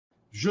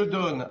Je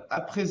donne à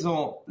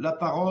présent la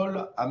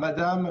parole à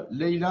Madame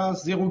Leila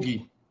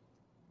Zerrougui.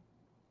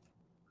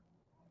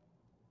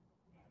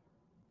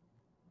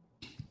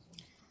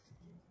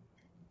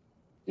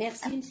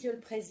 Merci, Monsieur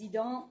le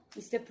Président.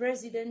 Mr.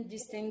 President,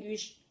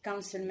 distinguished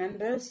Council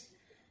members,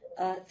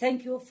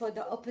 thank you for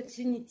the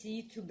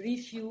opportunity to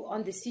brief you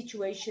on the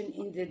situation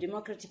in the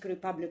Democratic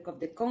Republic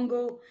of the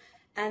Congo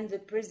and to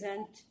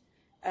present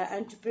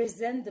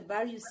the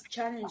various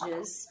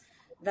challenges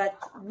that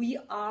we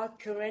are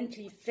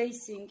currently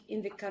facing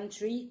in the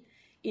country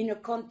in a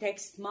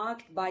context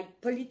marked by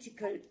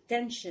political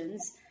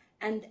tensions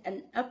and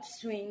an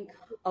upswing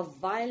of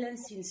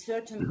violence in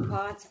certain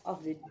parts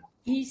of the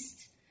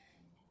East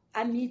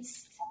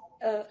amidst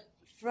a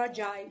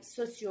fragile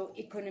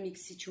socio-economic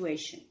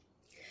situation.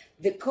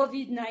 The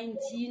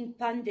COVID-19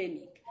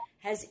 pandemic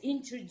has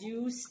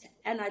introduced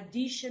an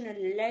additional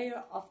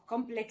layer of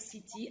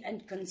complexity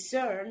and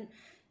concern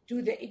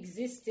to the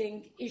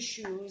existing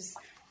issues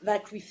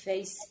that we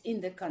face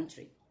in the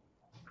country.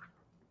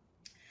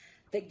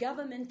 The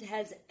government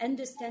has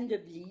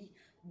understandably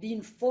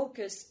been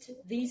focused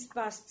these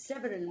past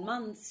several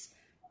months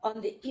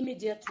on the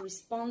immediate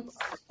response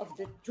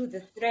to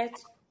the threat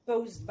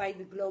posed by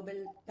the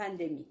global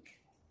pandemic.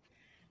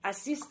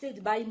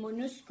 Assisted by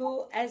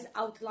MONUSCO, as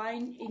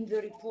outlined in the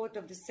report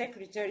of the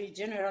Secretary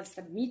General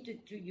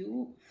submitted to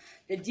you,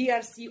 the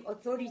DRC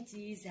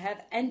authorities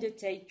have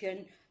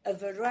undertaken a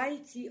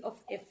variety of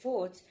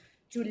efforts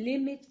to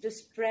limit the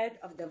spread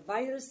of the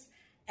virus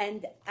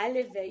and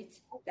alleviate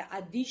the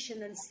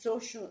additional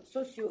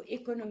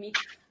socio-economic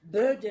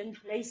burden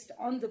placed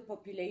on the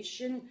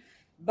population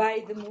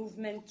by the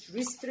movement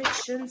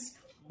restrictions,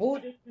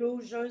 border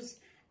closures,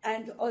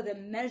 and other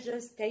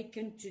measures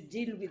taken to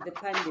deal with the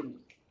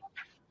pandemic.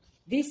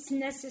 This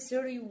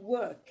necessary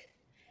work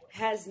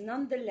has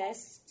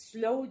nonetheless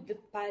slowed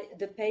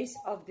the pace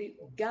of the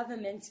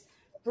government's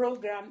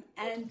program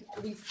and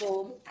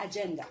reform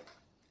agenda.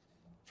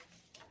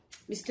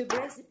 Mr.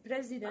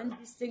 President,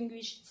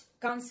 distinguished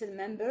Council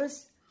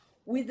members,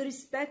 with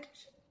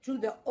respect to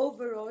the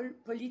overall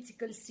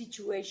political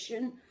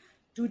situation,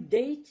 to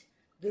date,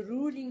 the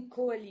ruling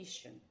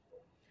coalition,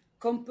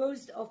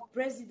 composed of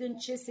President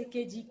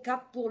Tshisekedi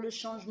Cap pour le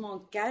Changement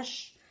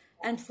CACH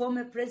and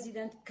former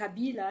President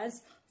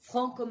Kabila's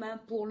Front Commun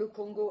pour le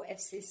Congo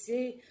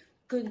FCC,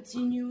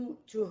 continue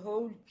to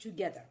hold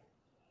together.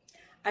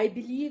 I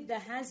believe there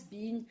has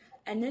been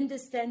an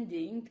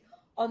understanding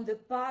on the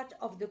part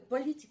of the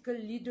political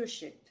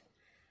leadership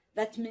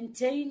that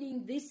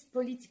maintaining this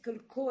political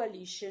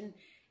coalition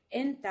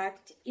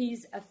intact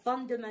is a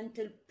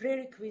fundamental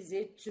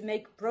prerequisite to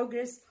make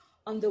progress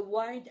on the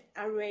wide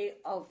array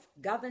of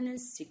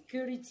governance,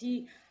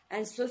 security,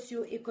 and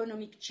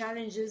socio-economic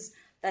challenges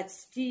that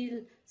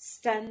still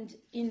stand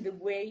in the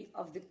way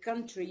of the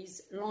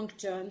country's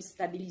long-term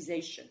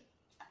stabilization.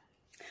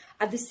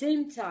 At the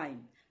same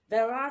time,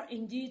 there are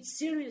indeed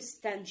serious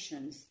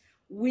tensions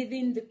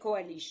within the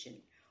coalition,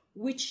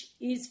 which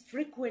is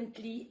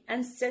frequently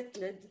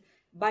unsettled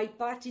by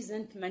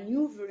partisan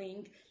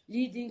maneuvering,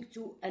 leading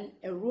to an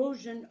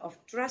erosion of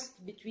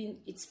trust between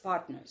its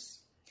partners.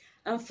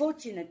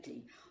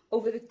 Unfortunately,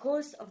 over the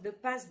course of the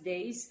past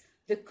days,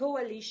 the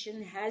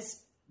coalition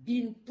has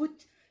been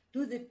put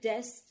to the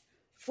test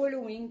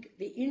following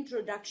the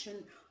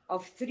introduction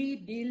of 3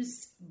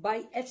 bills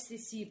by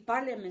FCC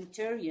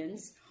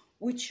parliamentarians,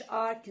 which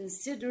are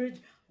considered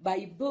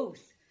by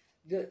both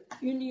the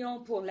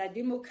Union pour la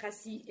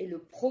démocratie et le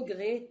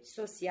progrès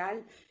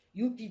social,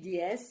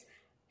 UPDS,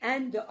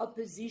 and the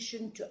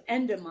opposition to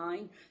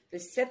undermine the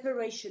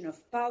separation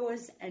of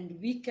powers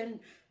and weaken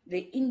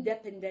the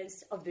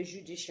independence of the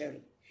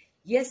judiciary.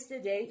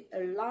 Yesterday,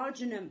 a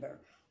large number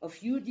of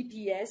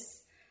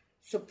UDPS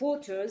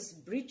supporters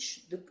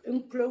breached the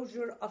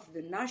enclosure of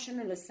the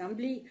National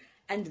Assembly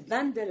and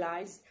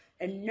vandalized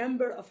a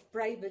number of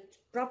private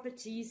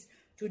properties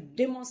to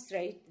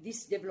demonstrate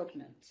this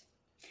development.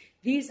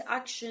 These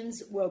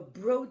actions were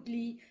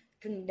broadly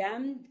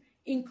condemned,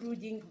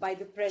 including by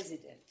the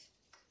President.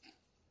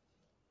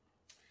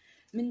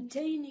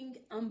 Maintaining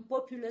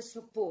unpopular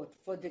support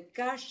for the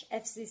CACH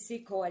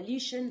FCC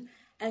coalition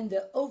and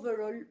the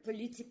overall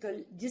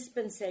political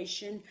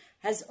dispensation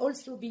has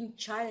also been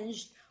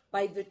challenged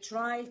by the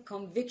trial,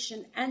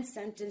 conviction, and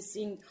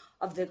sentencing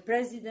of the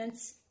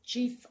President's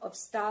Chief of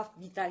Staff,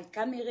 Vital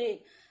Kamerhe,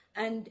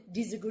 and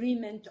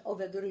disagreement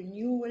over the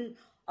renewal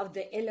of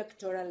the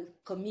Electoral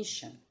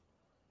Commission.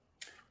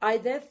 I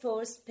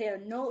therefore spare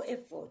no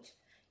effort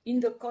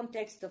in the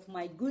context of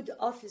my good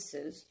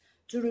offices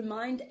to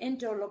remind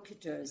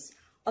interlocutors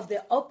of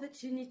the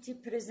opportunity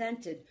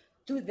presented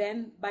to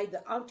them by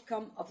the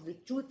outcome of the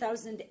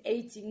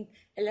 2018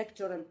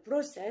 electoral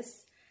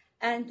process,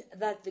 and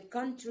that the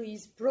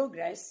country's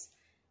progress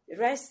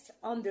rests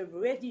on the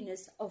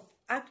readiness of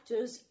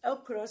actors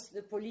across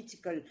the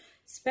political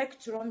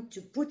spectrum to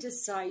put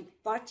aside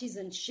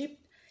partisanship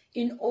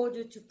in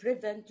order to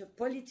prevent a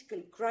political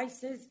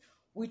crisis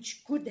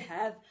which could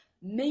have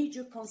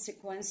major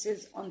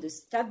consequences on the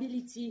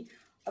stability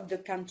of the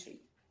country.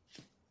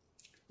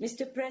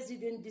 Mr.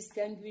 President,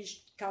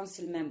 distinguished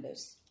Council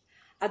members,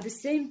 at the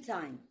same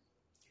time,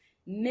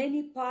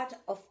 many parts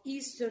of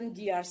Eastern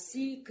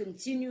DRC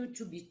continue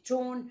to be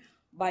torn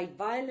by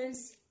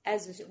violence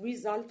as a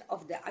result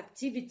of the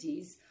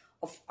activities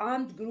of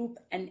armed group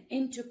and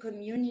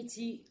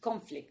inter-community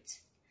conflict.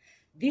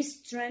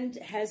 This trend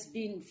has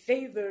been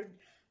favored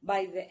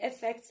by the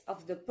effects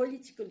of the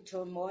political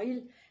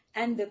turmoil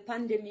and the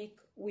pandemic,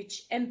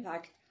 which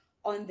impact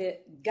on the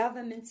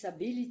government's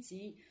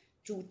ability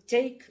to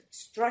take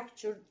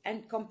structured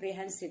and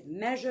comprehensive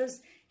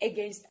measures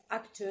against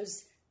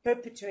actors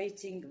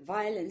perpetrating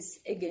violence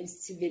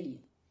against civilians.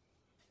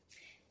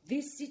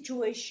 The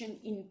situation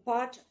in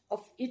parts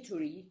of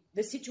Ituri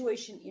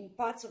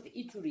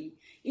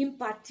in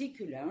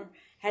particular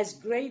has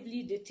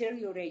gravely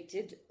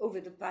deteriorated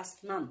over the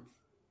past month.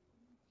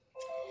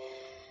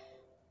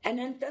 An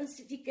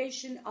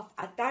intensification of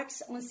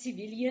attacks on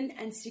civilian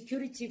and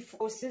security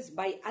forces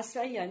by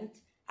assailants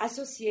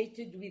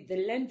associated with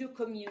the Lendu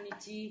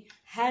community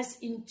has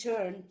in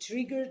turn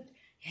triggered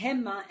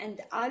Hema and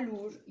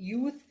Alur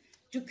youth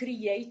to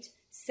create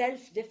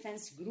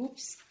self-defense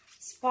groups,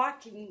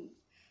 sparking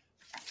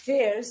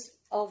fears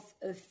of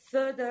a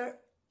further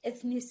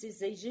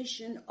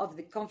ethnicization of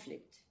the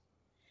conflict.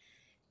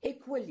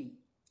 Equally,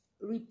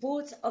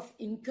 reports of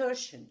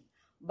incursion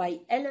by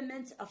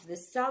elements of the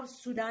South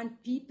Sudan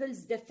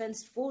People's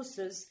Defense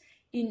Forces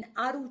in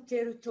Aru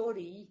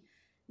territory,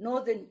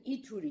 northern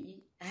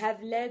Ituri,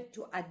 have led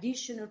to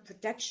additional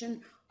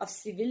protection of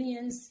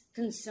civilians'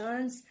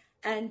 concerns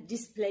and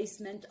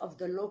displacement of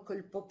the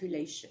local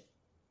population.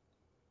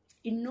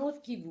 In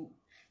North Kivu,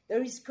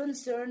 there is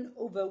concern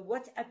over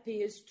what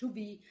appears to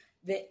be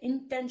the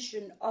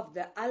intention of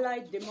the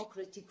Allied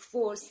Democratic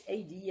Force,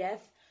 ADF,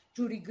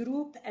 to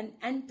regroup and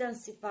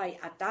intensify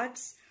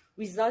attacks,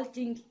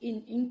 resulting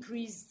in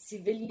increased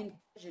civilian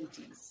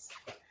casualties.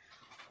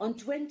 On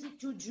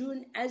 22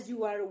 June, as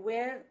you are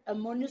aware, a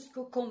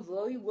MONUSCO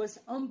convoy was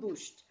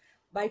ambushed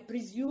by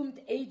presumed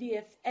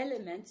ADF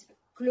elements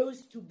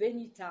close to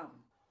Beni town,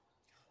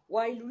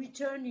 while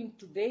returning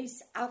to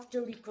base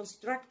after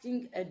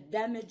reconstructing a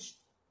damaged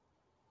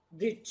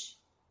bridge.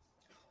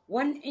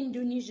 One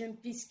Indonesian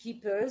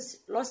peacekeeper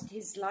lost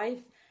his life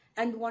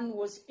and one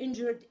was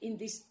injured in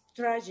this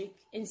tragic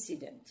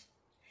incident.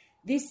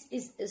 This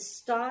is a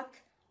stark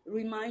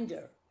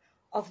reminder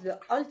of the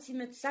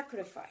ultimate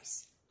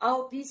sacrifice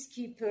our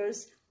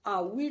peacekeepers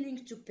are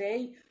willing to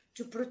pay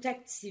to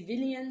protect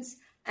civilians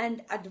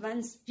and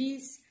advance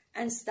peace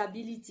and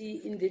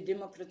stability in the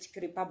Democratic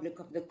Republic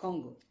of the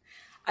Congo.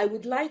 I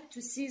would like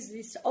to seize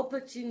this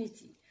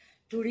opportunity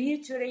to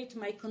reiterate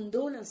my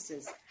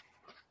condolences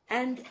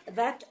and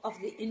that of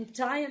the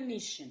entire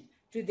mission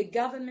to the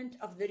government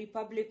of the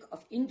Republic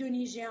of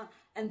Indonesia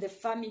and the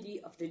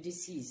family of the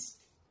deceased.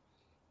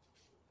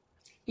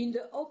 In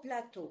the Haut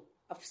Plateau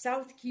of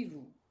South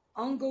Kivu,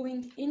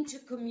 ongoing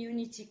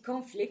inter-community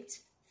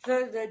conflict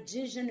further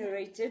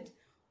degenerated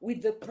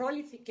with the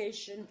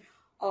proliferation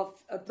of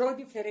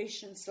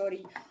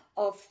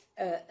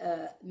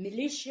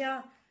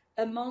militia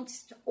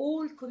amongst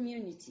all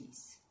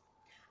communities.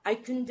 I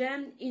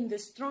condemn in the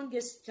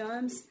strongest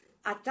terms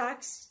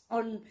attacks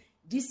on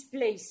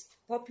displaced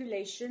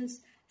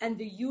populations and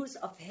the use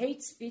of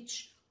hate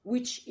speech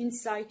which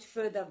incite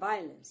further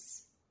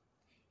violence.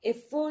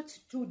 Effort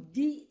to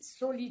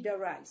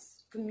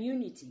desolidarize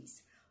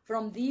communities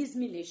from these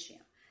militia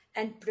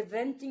and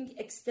preventing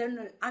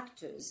external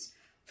actors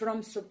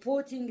from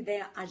supporting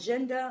their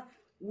agenda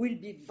will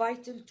be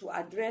vital to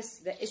address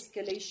the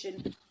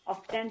escalation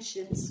of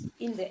tensions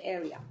in the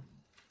area.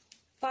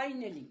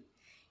 Finally,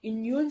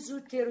 in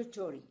Nyunzu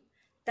territory,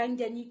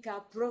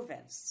 Tanganyika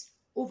province,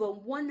 over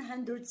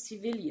 100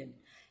 civilians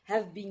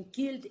have been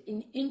killed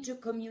in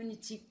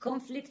inter-community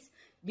conflicts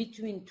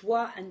between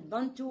Twa and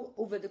Bantu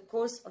over the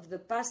course of the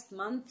past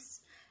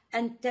months,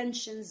 and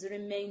tensions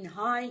remain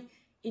high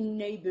in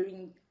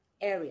neighboring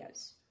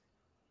areas.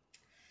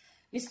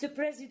 Mr.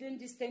 President,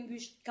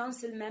 distinguished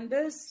Council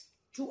members,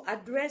 to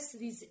address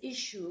these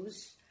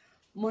issues,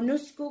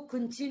 MONUSCO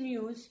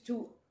continues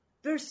to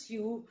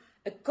pursue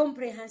a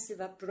comprehensive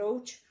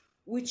approach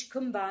which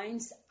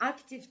combines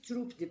active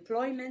troop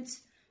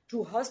deployments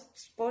to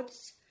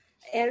hotspots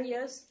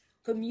areas,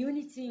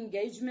 community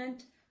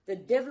engagement, the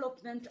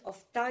development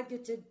of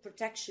targeted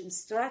protection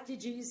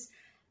strategies,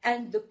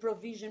 and the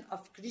provision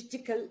of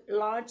critical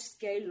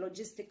large-scale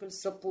logistical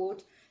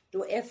support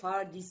to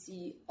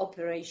FRDC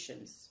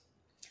operations.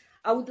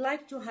 I would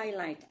like to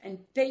highlight and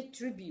pay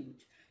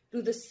tribute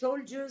to the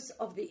soldiers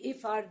of the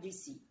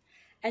FRDC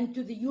and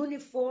to the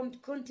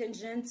uniformed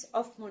contingents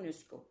of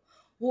MONUSCO,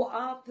 who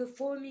are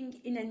performing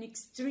in an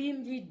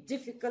extremely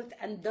difficult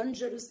and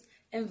dangerous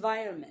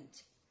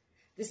environment.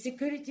 The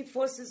security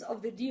forces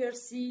of the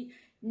DRC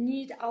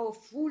need our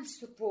full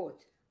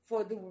support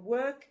for the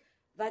work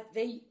that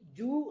they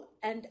do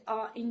and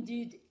are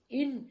indeed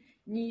in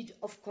need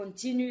of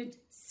continued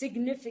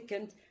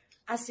significant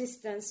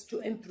assistance to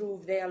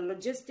improve their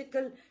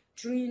logistical,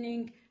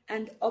 training,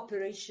 and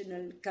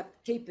operational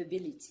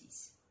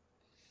capabilities.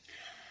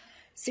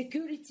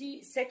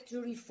 Security sector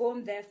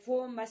reform,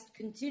 therefore, must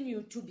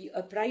continue to be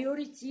a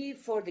priority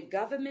for the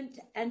government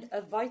and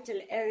a vital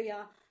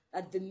area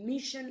that the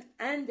mission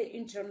and the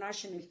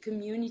international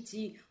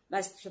community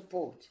must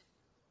support.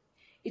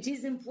 It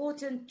is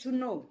important to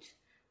note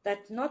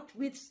that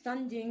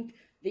notwithstanding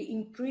the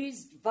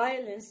increased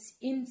violence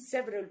in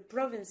several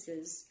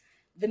provinces,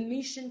 the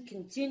mission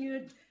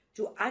continued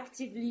to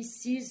actively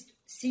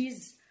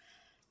seize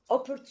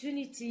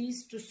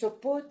opportunities to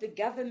support the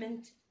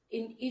government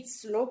in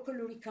its local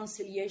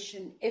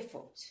reconciliation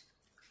efforts.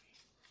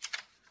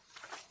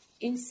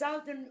 In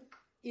southern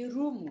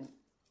Irumu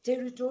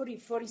territory,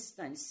 for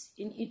instance,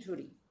 in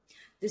Ituri,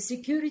 the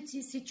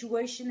security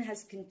situation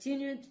has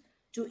continued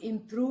to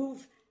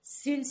improve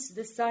since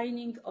the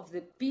signing of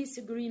the peace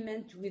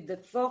agreement with the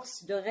Force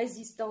de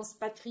Résistance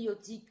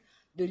Patriotique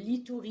de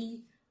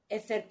l'Ituri,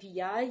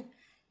 FRPI,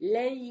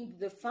 laying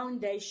the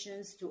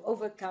foundations to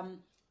overcome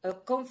a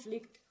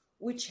conflict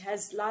which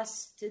has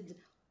lasted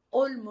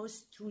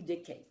almost 2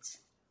 decades.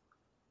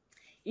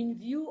 In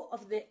view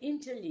of the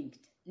interlinked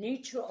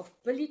nature of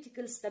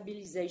political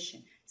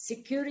stabilization,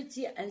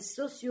 security and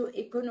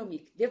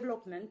socio-economic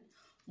development,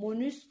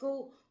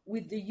 MONUSCO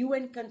with the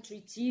UN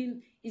country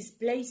team is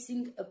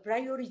placing a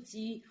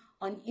priority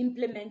on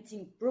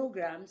implementing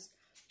programs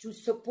to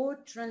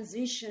support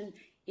transition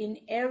in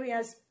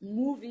areas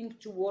moving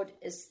toward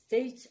a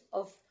state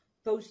of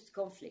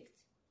post-conflict.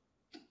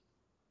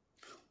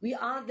 We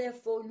are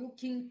therefore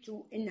looking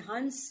to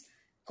enhance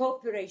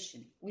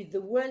cooperation with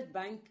the World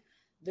Bank,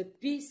 the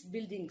Peace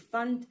Building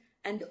Fund,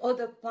 and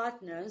other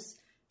partners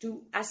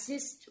to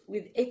assist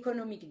with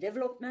economic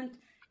development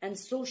and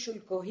social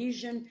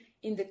cohesion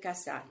in the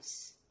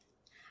Kasais.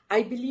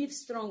 I believe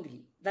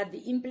strongly that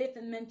the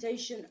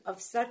implementation of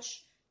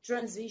such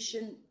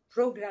transition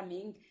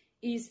programming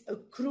is a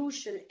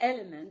crucial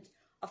element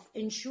of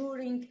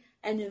ensuring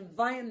an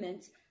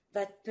environment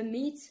that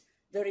permits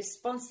the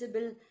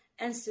responsible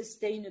and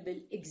sustainable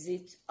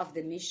exit of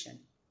the mission.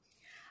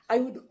 I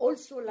would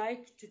also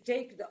like to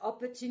take the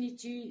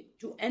opportunity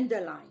to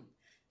underline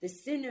the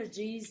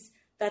synergies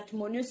that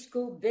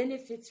MONUSCO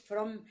benefits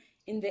from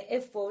in the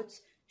effort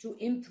to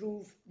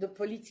improve the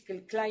political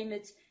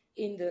climate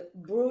in the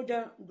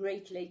broader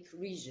Great Lakes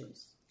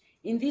regions.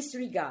 In this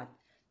regard,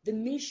 the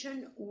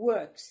mission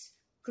works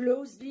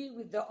closely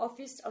with the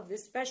Office of the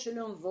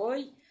Special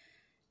Envoy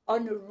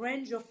on a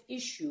range of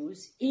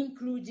issues,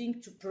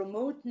 including to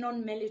promote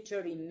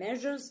non-military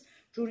measures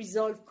to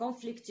resolve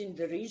conflict in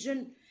the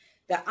region.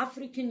 The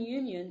African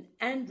Union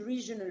and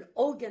regional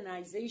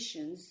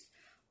organizations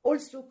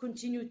also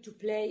continue to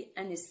play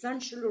an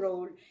essential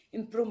role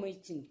in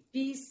promoting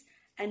peace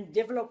and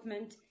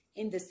development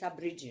in the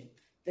sub-region.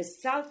 The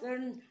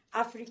Southern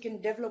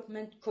African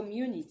Development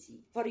Community,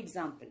 for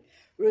example,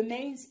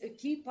 remains a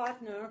key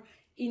partner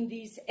in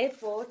this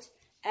effort,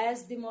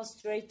 as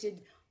demonstrated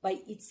by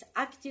its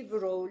active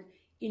role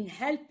in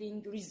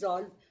helping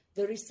resolve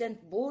the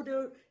recent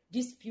border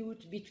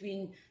dispute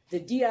between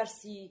the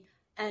DRC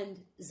and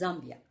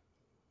Zambia.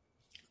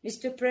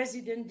 Mr.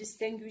 President,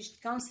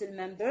 distinguished Council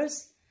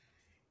members,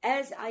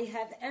 as I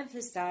have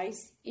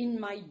emphasized in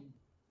my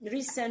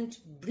recent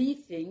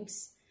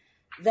briefings,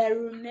 there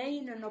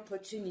remains an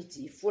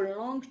opportunity for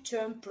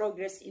long-term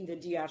progress in the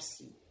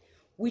DRC,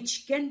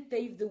 which can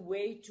pave the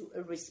way to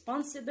a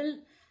responsible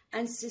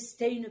and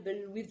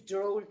sustainable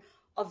withdrawal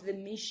of the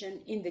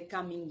mission in the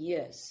coming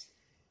years.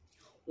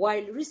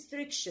 While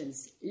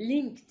restrictions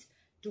linked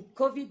to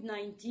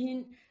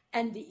COVID-19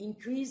 and the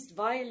increased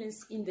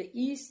violence in the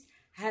East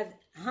have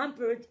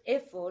hampered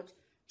effort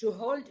to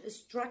hold a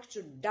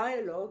structured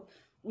dialogue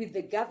with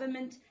the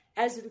government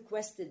as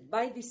requested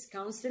by this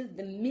Council,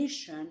 the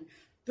mission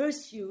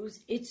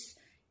pursues its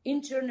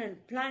internal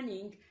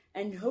planning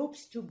and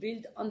hopes to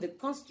build on the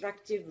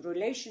constructive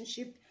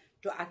relationship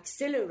to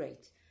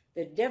accelerate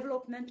the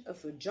development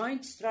of a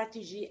joint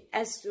strategy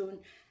as soon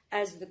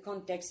as the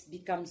context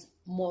becomes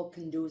more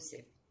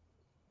conducive.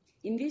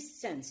 In this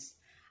sense,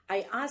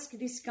 I ask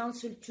this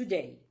Council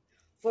today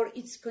for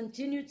its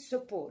continued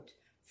support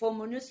for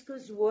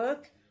MONUSCO's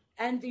work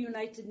and the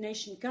United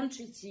Nations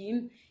country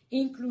team,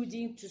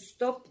 including to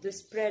stop the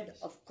spread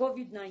of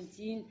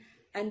COVID-19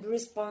 and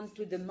respond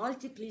to the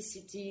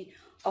multiplicity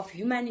of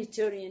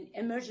humanitarian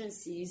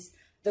emergencies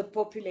the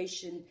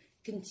population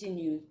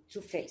continues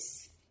to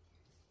face.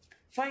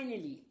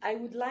 Finally, I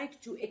would like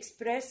to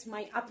express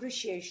my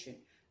appreciation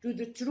to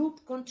the troop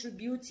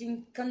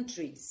contributing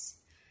countries,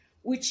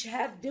 which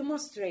have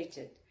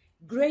demonstrated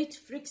great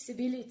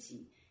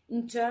flexibility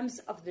in terms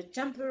of the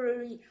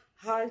temporary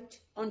halt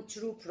on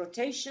troop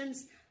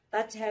rotations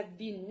that have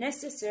been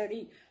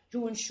necessary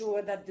to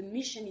ensure that the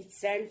mission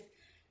itself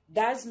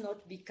does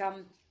not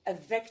become a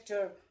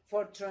vector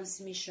for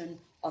transmission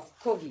of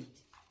COVID.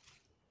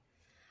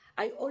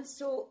 I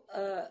also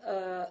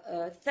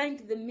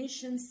thank the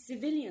mission's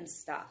civilian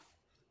staff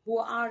who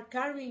are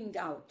carrying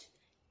out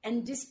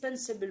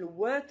indispensable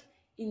work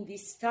in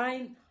this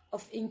time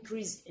of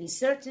increased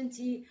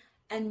uncertainty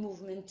and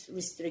movement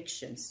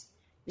restrictions.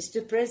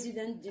 Mr.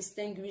 President,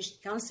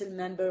 distinguished Council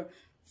member,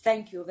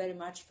 thank you very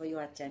much for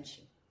your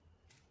attention.